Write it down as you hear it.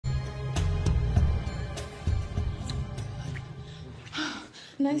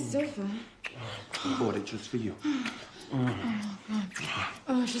Nice sofa. I bought it just for you. Oh, God.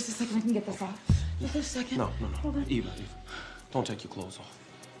 Oh, just a second. I can get this off. Just a second. No. Hold on. Eva. Don't take your clothes off.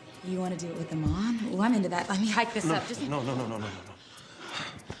 You want to do it with them on? Oh, I'm into that. Let me hike this up. Just... No.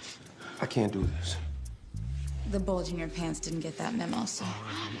 I can't do this. The bulge in your pants didn't get that memo, so...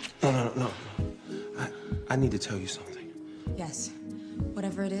 No. I need to tell you something. Yes.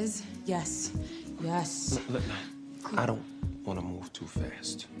 Whatever it is, yes. Yes. Look, I don't want to move too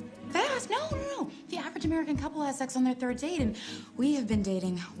fast. Fast? No. The average American couple has sex on their third date, and we have been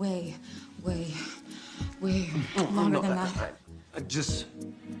dating way longer than that.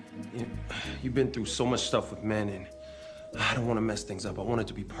 You've been through so much stuff with men, and I don't want to mess things up. I want it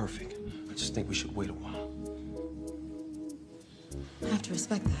to be perfect. I just think we should wait a while. I have to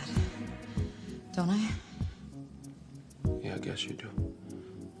respect that. Don't I? Yeah, I guess you do.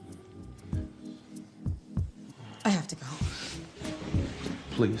 I have to go.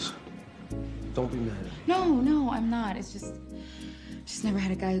 Please. Don't be mad. No, I'm not. It's just never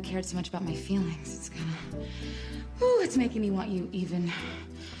had a guy who cared so much about my feelings. It's kind of... it's making me want you even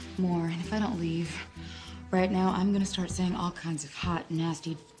more. And if I don't leave right now, I'm gonna start saying all kinds of hot,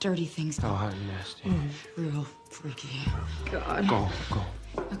 nasty, dirty things. How hot and nasty? Real freaky. God. Go.